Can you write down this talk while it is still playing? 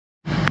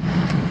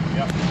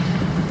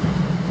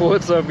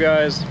What's up,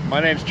 guys? My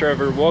name's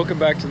Trevor. Welcome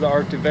back to the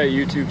Arctic Vette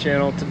YouTube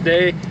channel.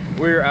 Today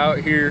we're out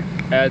here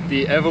at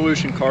the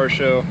Evolution Car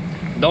Show.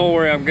 Don't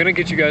worry, I'm gonna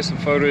get you guys some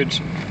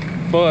footage,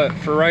 but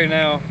for right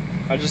now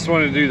I just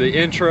want to do the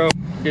intro,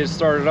 get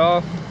started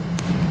off.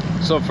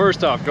 So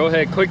first off, go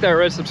ahead, click that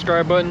red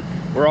subscribe button.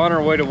 We're on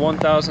our way to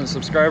 1,000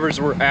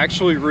 subscribers. We're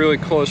actually really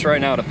close right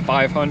now to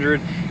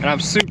 500, and I'm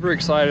super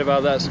excited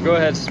about that. So go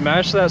ahead,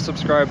 smash that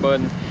subscribe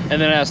button,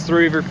 and then ask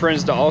 3 of your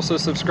friends to also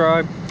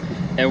subscribe,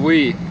 and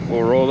we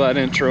will roll that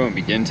intro and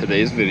begin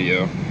today's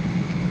video.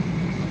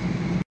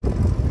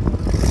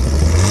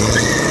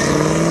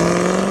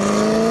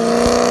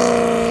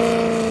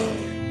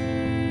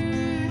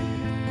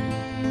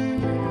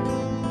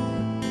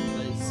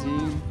 They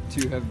seem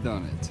to have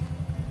done it.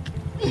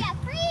 We have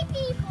 3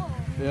 people.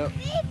 Yep.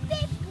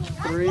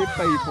 3 3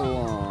 people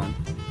on.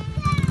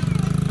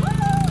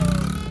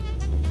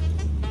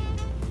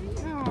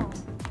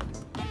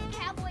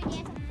 Cowboy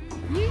dance.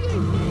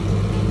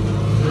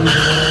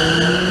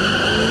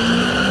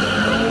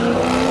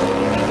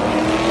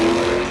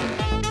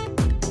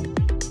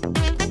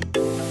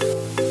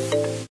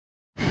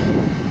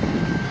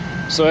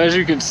 So as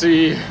you can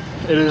see,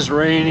 it is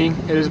raining.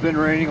 It has been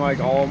raining like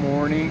all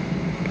morning.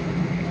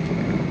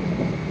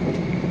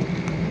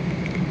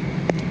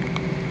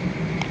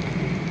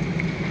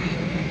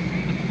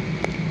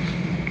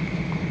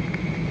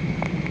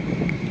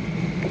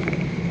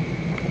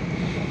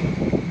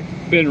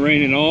 Been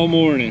raining all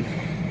morning,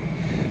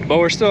 but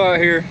we're still out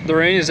here. The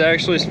rain is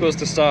actually supposed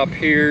to stop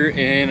here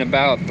in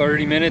about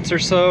 30 minutes or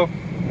so,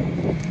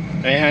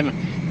 and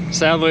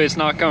sadly it's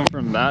not coming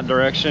from that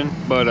direction,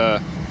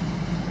 but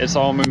it's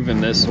all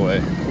moving this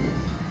way.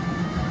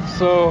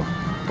 So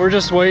we're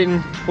just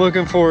waiting,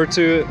 looking forward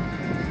to it,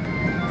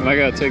 and I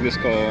gotta take this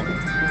call.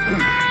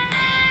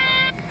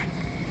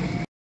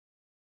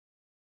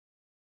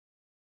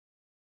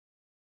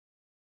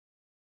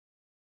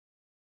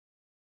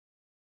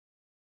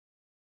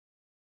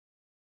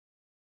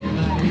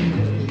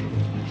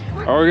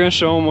 Are we gonna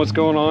show them what's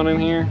going on in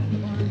here?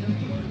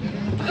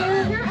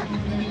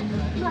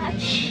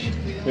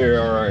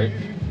 Here, all right.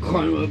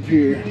 Climb up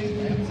here.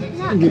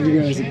 I'll give you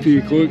guys a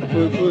peek. Look,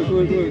 look, look,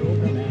 look,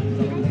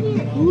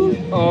 look.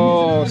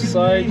 Oh,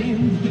 sight.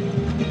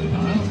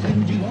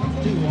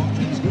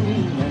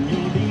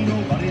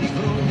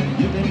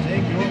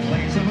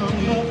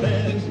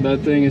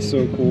 That thing is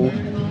so cool.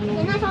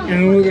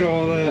 And look at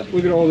all that.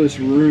 Look at all this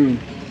room.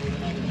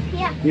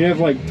 Yeah. You have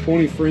like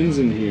 20 friends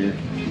in here.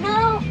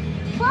 No,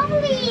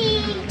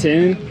 probably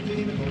 10?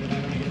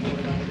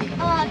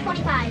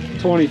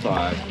 25.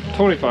 25.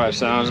 25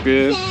 sounds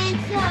good. Since,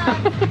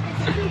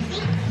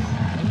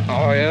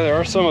 Oh yeah, there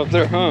are some up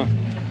there, huh?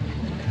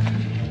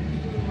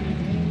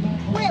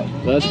 well,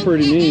 That's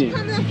pretty neat.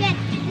 Come look at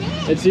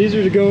this. It's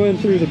easier to go in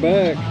through the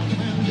back. Yeah.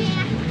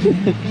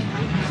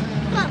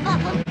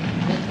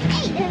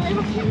 Hey, they're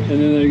little kids.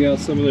 And then they got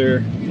some of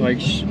their like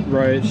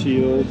riot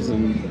shields,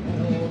 and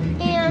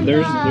And,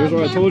 there's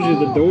what I told you,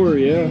 the door.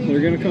 Yeah,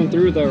 they're gonna come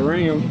through with that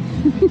ram.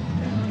 And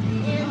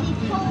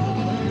these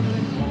poles.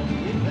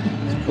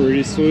 It's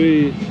pretty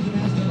sweet.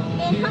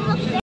 And come look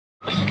at this.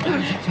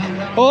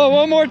 Oh,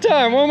 one more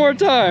time, one more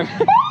time.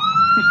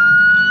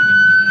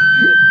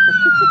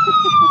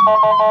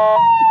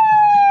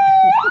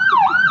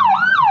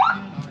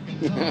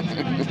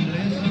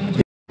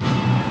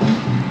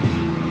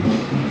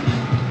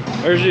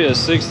 There's you a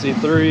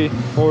 63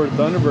 Ford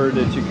Thunderbird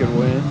that you could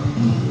win.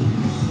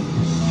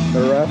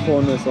 They're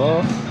raffling this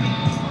off.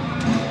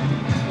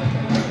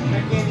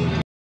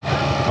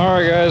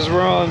 Alright guys,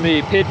 we're on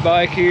the pit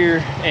bike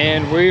here,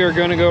 and we are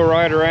gonna go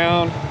ride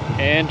around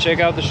and check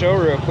out the show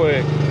real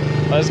quick.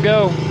 Let's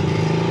go.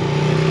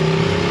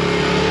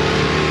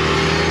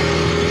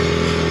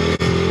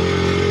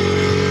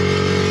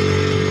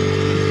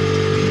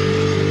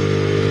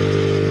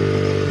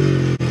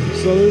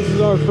 So this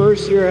is our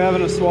first year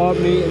having a swap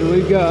meet, and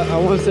we've got, I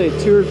want to say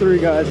 2 or 3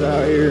 guys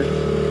out here.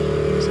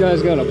 This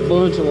guy's got a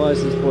bunch of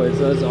license plates.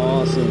 That's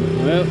awesome.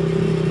 Yep.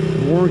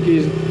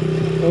 Warnke's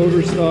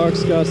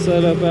Overstock's got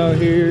set up out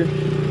here.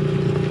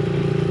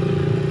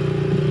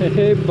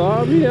 Hey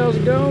Bobby, how's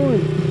it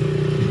going?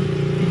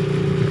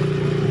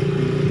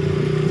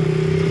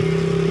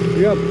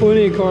 We got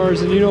plenty of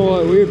cars, and you know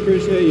what? We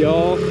appreciate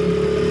y'all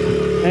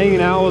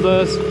hanging out with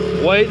us,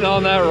 waiting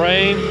on that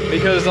rain,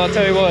 because I'll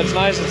tell you what, it's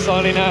nice and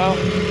sunny now.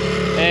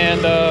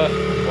 And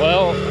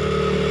well,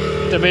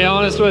 to be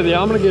honest with you,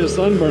 I'm gonna get a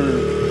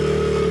sunburn.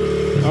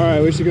 All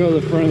right, we should go to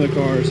the front of the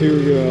cars. Here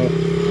we go.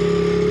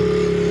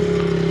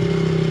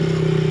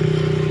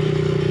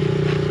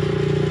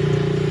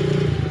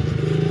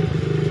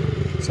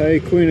 That's how you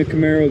clean a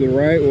Camaro the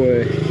right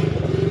way.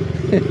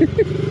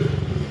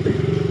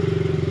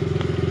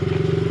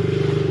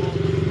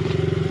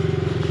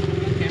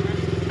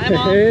 Hi,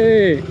 Mom.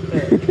 Hey.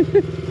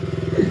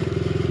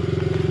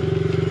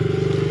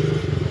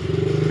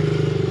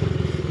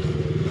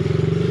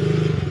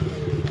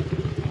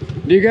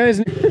 Do you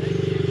guys?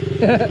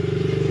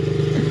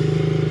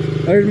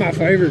 There's my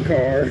favorite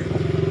car.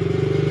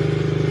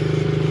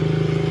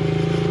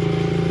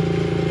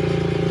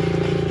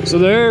 So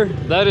there,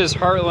 that is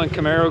Heartland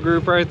Camaro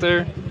Group right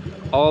there.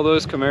 All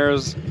those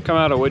Camaros come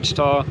out of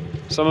Wichita.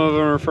 Some of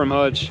them are from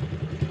Hutch.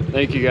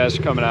 Thank you guys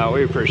for coming out.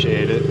 We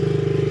appreciate it.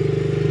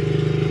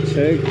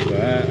 Check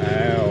that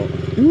out.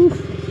 Woo.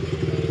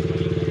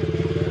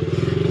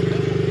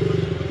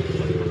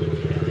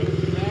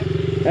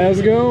 How's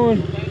it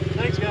going?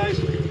 Thanks, guys.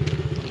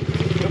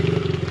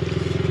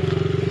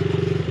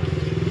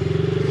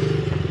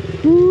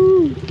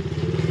 Woo.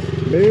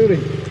 Beauty.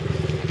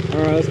 All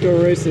right, let's go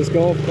race this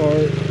golf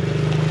cart.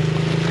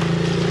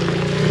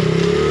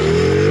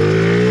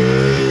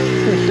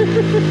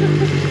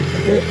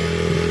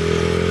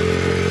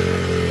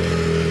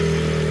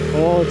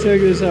 Oh, check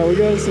this out. We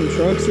got some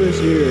trucks this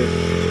year.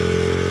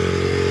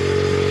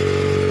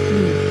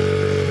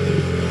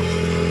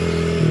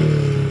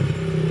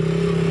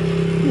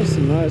 Got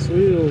some nice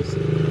wheels.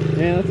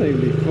 Man, I think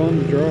it'd be fun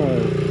to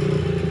drive.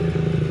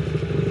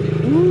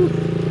 Woo.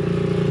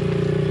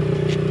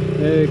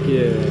 Heck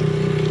yeah.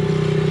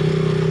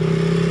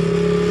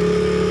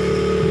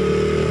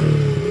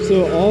 So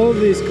all of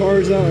these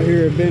cars out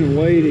here have been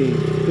waiting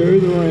through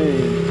the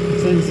rain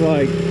since,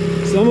 like,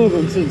 some of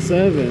them since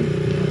 7.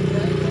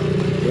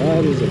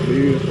 That is a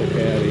beautiful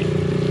caddy.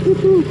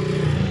 Woo-hoo.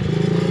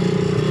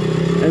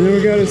 And then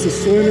we got us a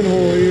swimming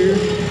hole here.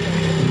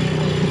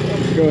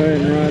 Let's go ahead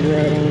and ride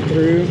right on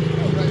through.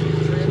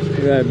 Look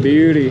at that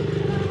beauty.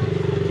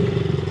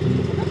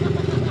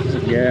 It's a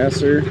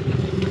gasser.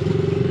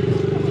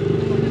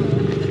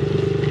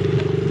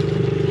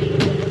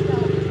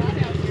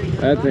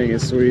 That thing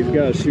is sweet. It's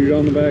got a chute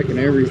on the back and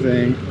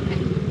everything.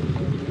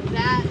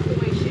 That's the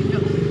way shit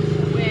goes.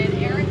 When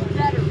Eric's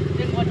better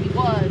than what he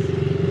was,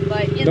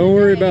 but in Don't the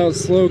worry day, about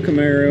slow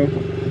Camaro.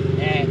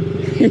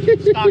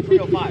 Stock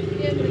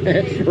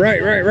 305.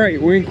 Right.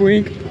 Wink,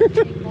 wink.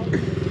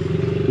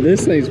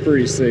 This thing's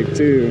pretty sick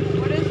too.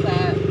 What is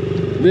that?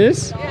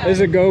 This Yeah. is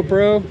a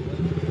GoPro.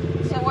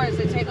 So what, does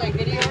it take like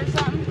video or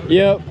something?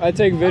 Yep, I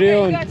take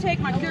video Okay, you and gotta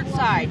take my good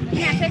side. You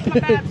can't take my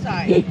bad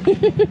side.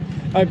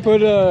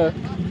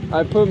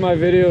 I put my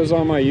videos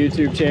on my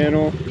YouTube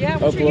channel. Yeah,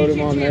 what's your upload them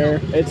YouTube on channel?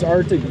 there. It's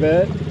Arctic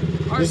Vette.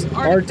 Just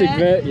Arctic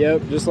Vette.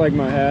 Yep, just like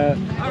my hat.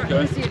 Alright,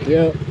 let me see it again.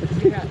 Yep.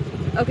 Yeah.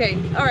 Okay,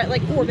 alright,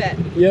 like Corvette.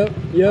 Yep.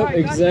 Alright,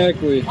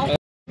 Exactly. Thanks,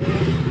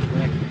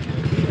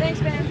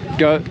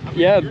 man.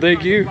 Yeah,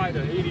 thank you. Find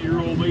an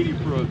 80-year-old lady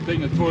for a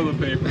thing of toilet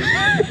paper.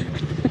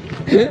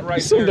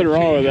 Right Something there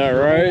wrong with that, changes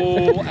your right?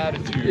 whole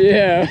attitude.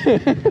 Yeah.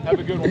 Have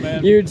a good one,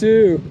 man. You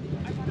too.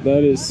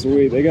 That is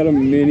sweet. They got a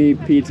mini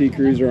PT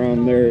Cruiser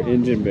on their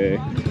engine bay.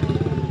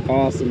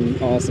 Awesome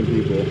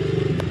people.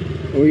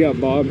 And we got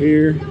Bob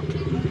here.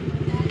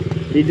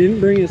 He didn't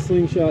bring his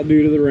slingshot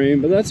due to the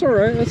rain, but that's all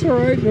right. That's all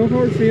right. No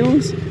hard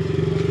feelings.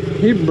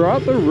 He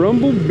brought the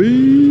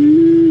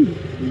Rumblebee.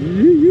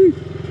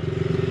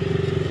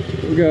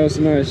 We got us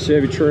a nice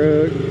Chevy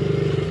truck.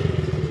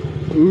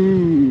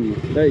 Ooh,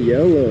 that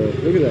yellow.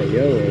 Look at that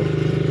yellow.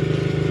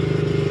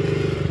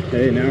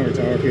 Hey, now we're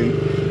talking.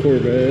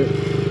 Corvette.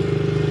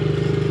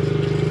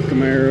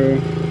 Camaro.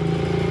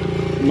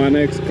 My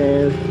next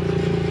car.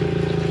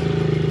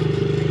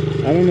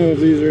 I don't know if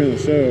these are in the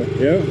show.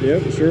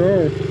 Yep,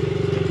 sure are.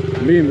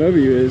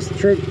 BMW is.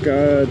 Truck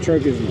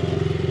is not.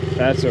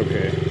 That's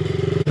okay.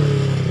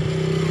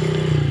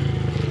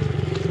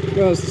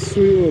 Got a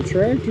sweet little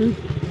tractor.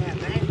 Yeah,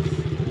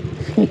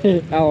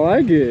 thanks. I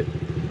like it.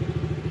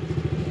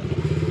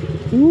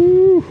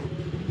 Woo!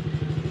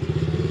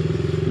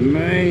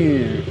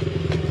 Man.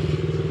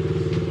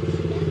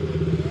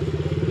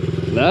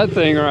 That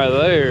thing right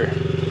there.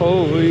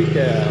 Holy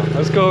cow.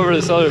 Let's go over to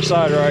this other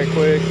side right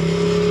quick.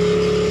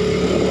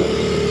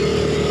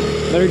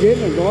 They're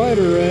getting a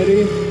glider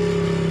ready.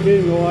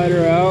 Getting the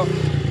glider out.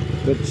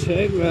 But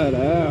check that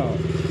out.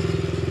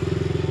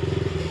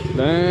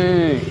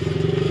 Dang.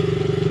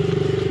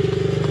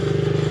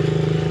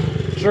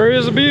 Sure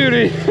is a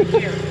beauty.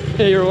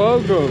 Hey, you're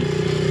welcome.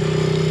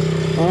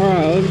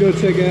 Alright, let's go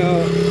check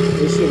out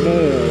the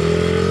Chevelle.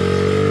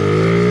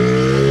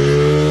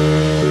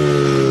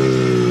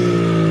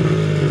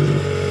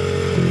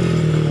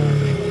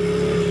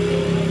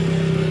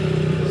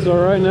 So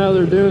right now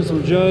they're doing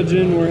some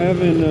judging. We're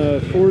having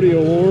 40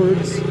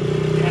 awards.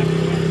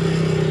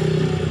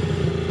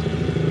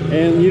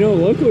 And you know,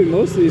 luckily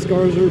most of these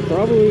cars are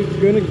probably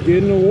gonna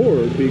get an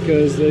award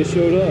because they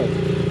showed up.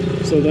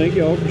 So thank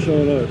you all for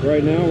showing up.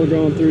 Right now we're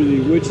going through the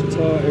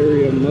Wichita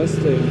Area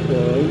Mustang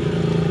Club.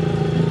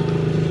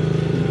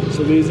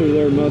 So these are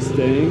their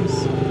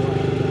Mustangs.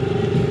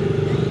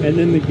 And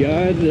then the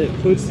guy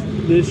that puts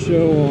this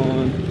show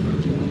on,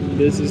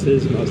 this is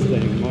his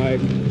Mustang,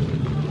 Mike.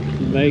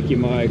 Thank you,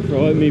 Mike, for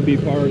letting me be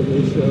part of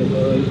this show,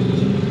 bud.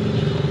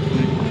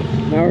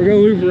 Now we're gonna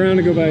loop around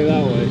and go back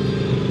that way.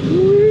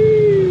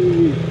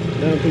 Whee!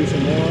 Down through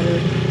some water.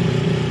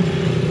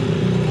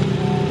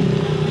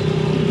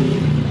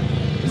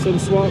 Some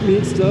swap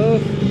meet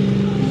stuff.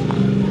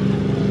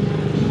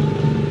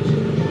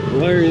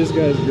 Larry, this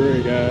guy's a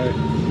great guy.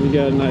 We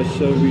got a nice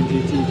Chevy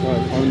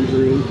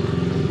GT500.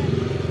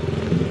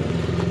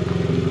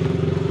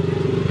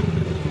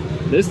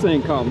 This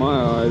thing caught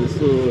my eye, this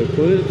little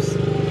Eclipse.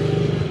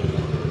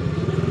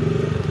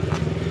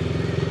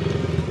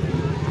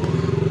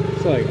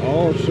 It's like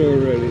all show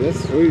ready, that's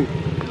sweet.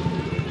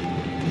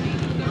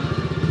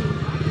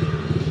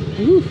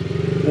 Woo.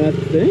 And I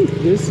think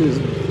this is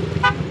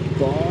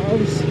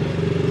Bob's.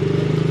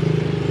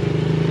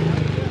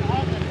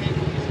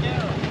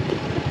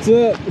 What's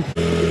up?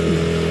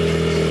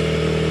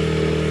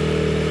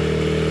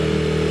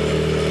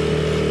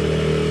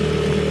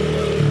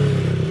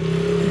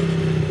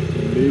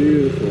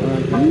 Beautiful.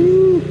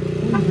 Woo.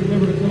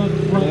 Remember to come up to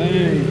front.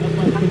 Dang. That's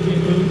my PJ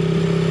booth.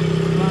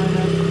 Sign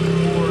up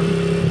for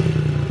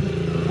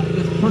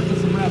just purchase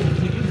some raffle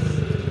tickets.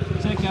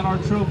 Check out our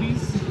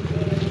trophies.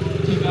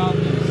 Check out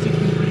the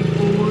 63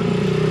 Ford.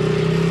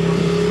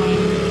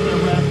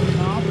 They're raffling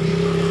off.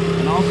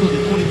 And also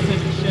the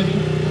 22nd Chevy.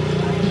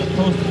 The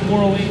Post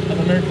 408 of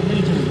American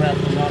Legion is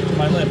raffling off to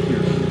my left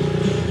here.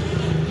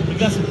 We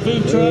got some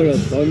food What a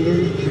trucks. thunder.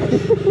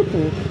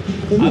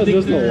 I Isn't that think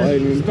just a they're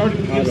lightning?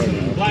 starting to I get don't some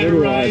know. What glider do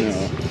I rides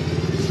know?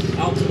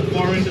 out to the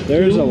far end of the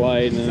There's a field,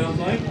 lightning. sounds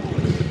like.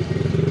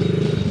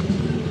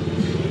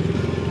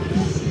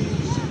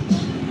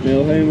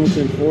 Mill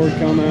Hamilton Ford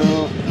come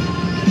out.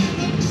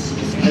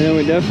 And then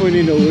we definitely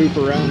need to loop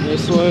around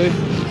this way.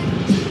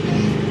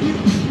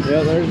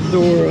 Yeah, there's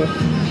DoTERRA.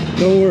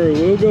 Don't worry,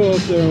 we'll go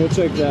up there and we'll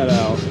check that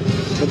out.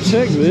 But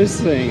check this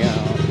thing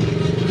out.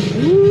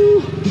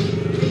 Woo!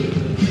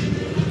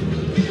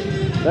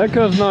 That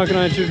comes knocking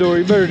at your door,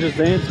 you better just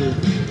answer.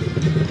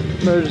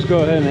 You better just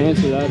go ahead and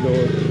answer that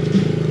door.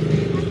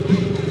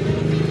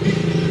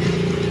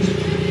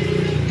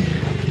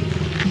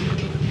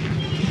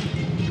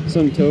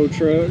 Some tow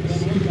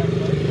trucks.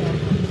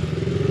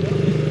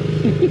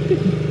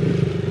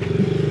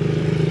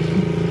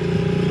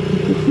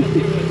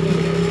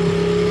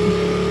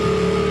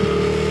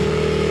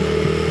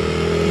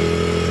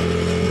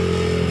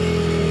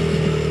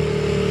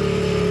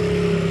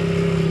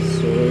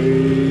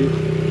 Sweet.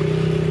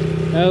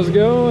 How's it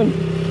going?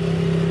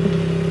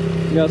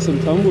 Got some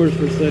tumblers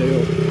for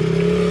sale.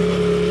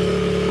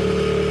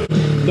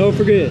 Don't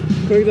forget,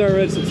 click that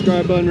red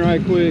subscribe button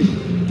right quick,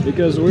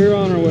 because we're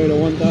on our way to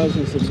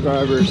 1,000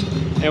 subscribers.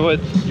 And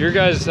with your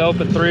guys' help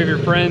and 3 of your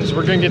friends,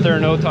 we're gonna get there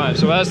in no time.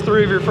 So ask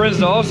 3 of your friends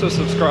to also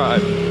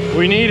subscribe.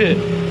 We need it.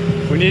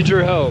 We need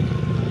your help.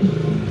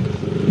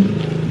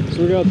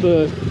 So we got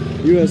the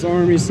U.S.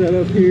 Army set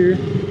up here.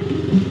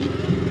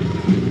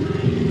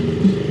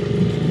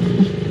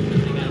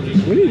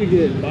 We need to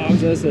get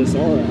Bob's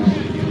SSR out.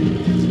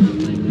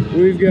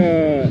 We've got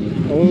a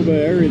little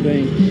bit of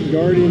everything.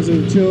 Guardians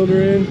of the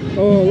Children.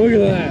 Oh, look at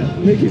that.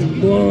 Nikki's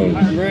blowing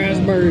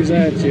raspberries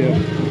at you.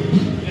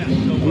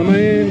 The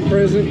man,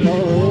 President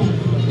Carl,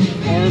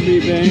 R&B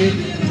Bank.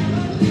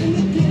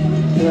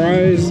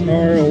 Prize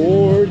our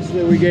awards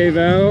that we gave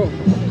out.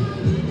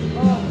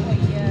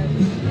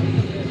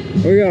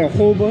 We got a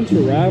whole bunch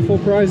of raffle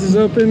prizes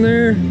up in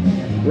there.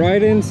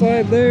 Right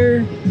inside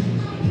there.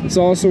 It's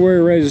also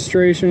where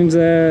registration's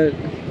at.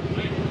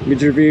 Get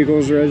your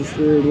vehicles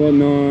registered,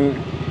 whatnot.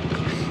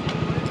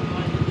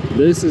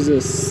 This is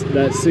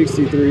that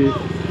 63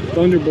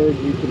 Thunderbird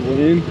you could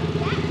win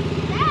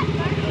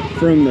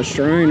from the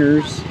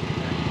Shriners.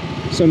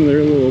 Some of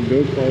their little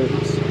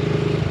go-karts.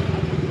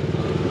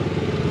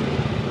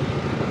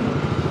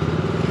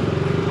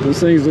 Those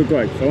things look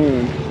like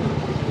fun.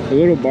 The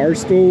little bar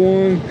stool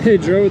one, they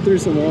drove it through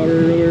some water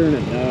earlier and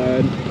it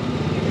died.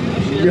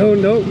 Yo,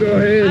 nope, go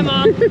ahead. Hi,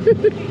 Mom.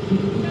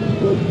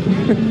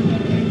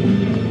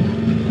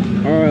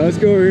 Alright, let's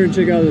go over here and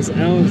check out this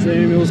Alan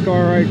Samuels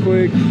car right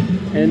quick.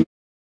 And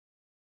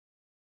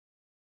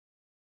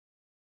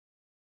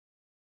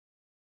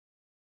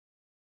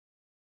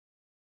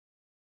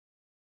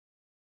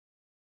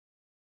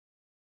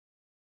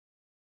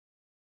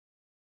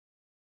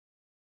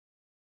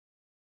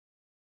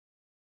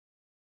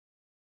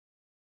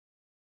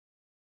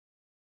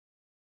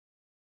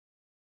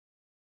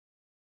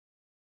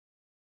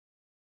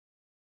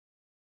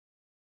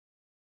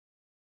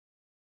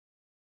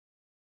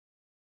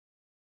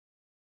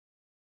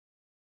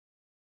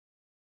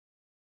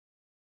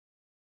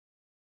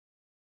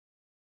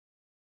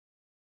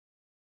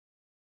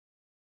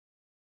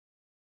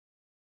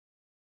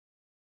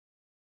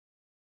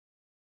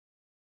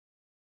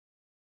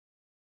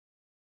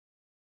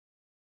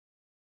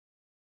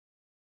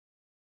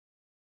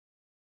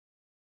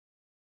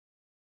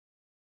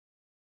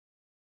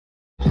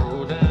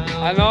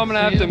I know I'm gonna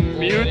have to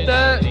mute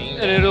that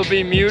and it'll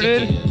be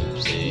muted,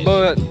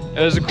 but it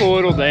was a cool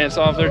little dance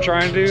off they're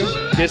trying to do.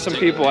 Get some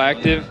people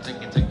active.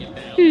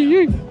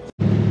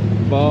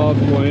 Bob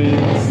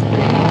wins.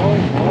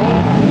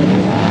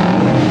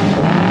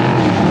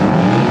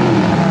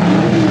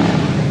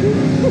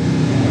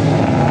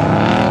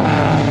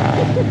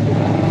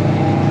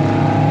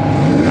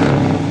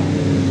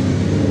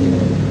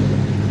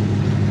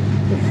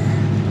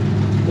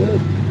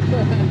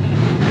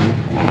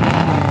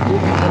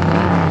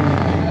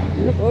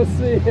 We'll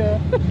see ya.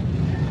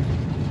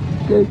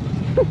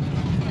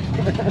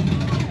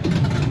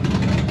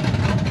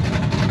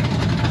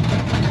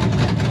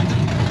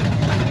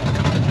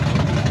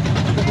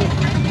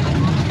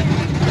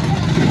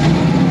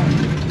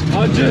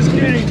 Just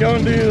kidding,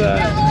 don't do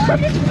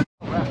that.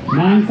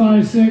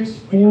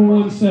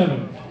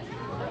 956417.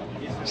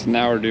 So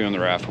now we're doing the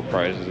raffle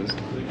prizes.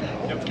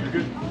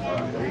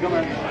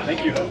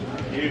 Thank you.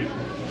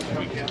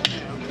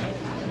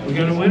 We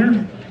got a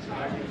winner?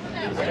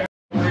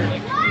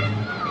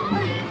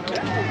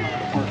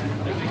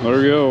 There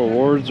we go,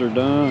 awards are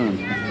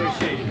done.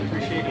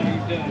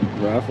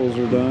 Raffles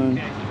are done.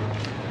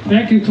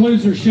 That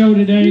concludes our show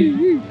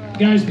today.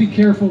 Guys, be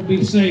careful,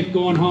 be safe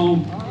going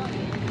home.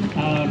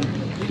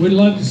 We'd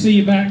love to see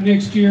you back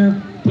next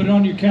year. Put it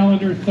on your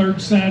calendar,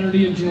 3rd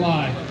Saturday in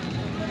July.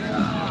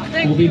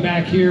 We'll be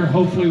back here.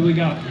 Hopefully we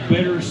got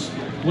better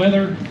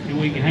weather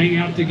and we can hang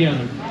out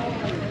together.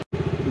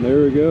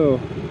 There we go.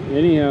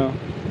 Anyhow,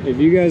 if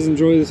you guys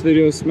enjoy this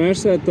video,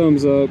 smash that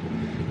thumbs up.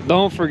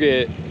 Don't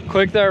forget,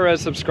 click that red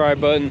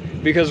subscribe button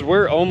because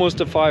we're almost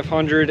to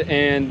 500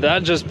 and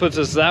that just puts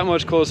us that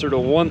much closer to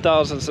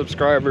 1,000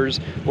 subscribers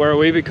where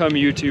we become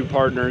YouTube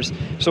partners.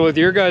 So with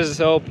your guys'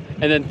 help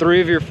and then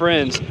 3 of your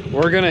friends,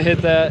 we're gonna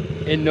hit that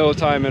in no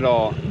time at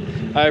all.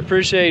 I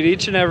appreciate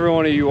each and every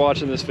one of you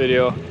watching this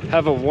video.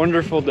 Have a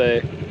wonderful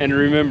day. And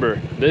remember,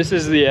 this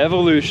is the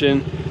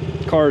Evolution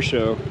Car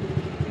Show.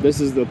 This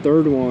is the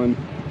 3rd one.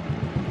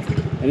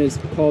 And it's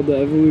called the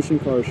Evolution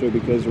Car Show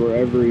because we're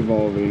ever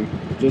evolving.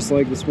 Just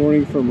like this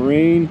morning, from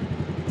rain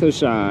to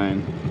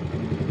shine.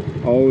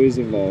 Always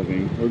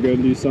evolving. We're gonna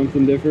do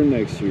something different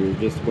next year.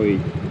 Just wait.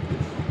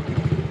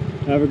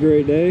 Have a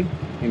great day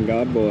and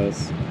God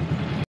bless.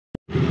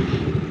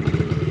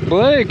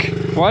 Blake,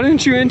 why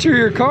didn't you enter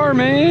your car,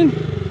 man?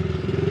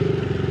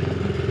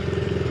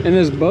 And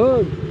this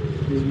bug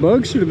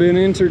should have been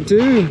entered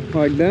too.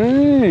 Like,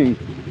 dang.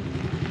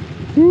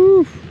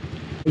 Woo.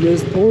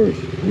 This Porsche,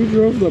 who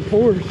drove the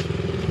Porsche?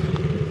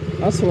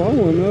 That's what I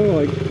want to know.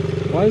 Like,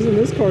 why isn't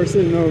this car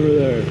sitting over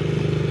there?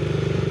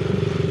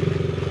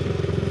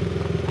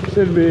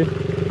 Should be.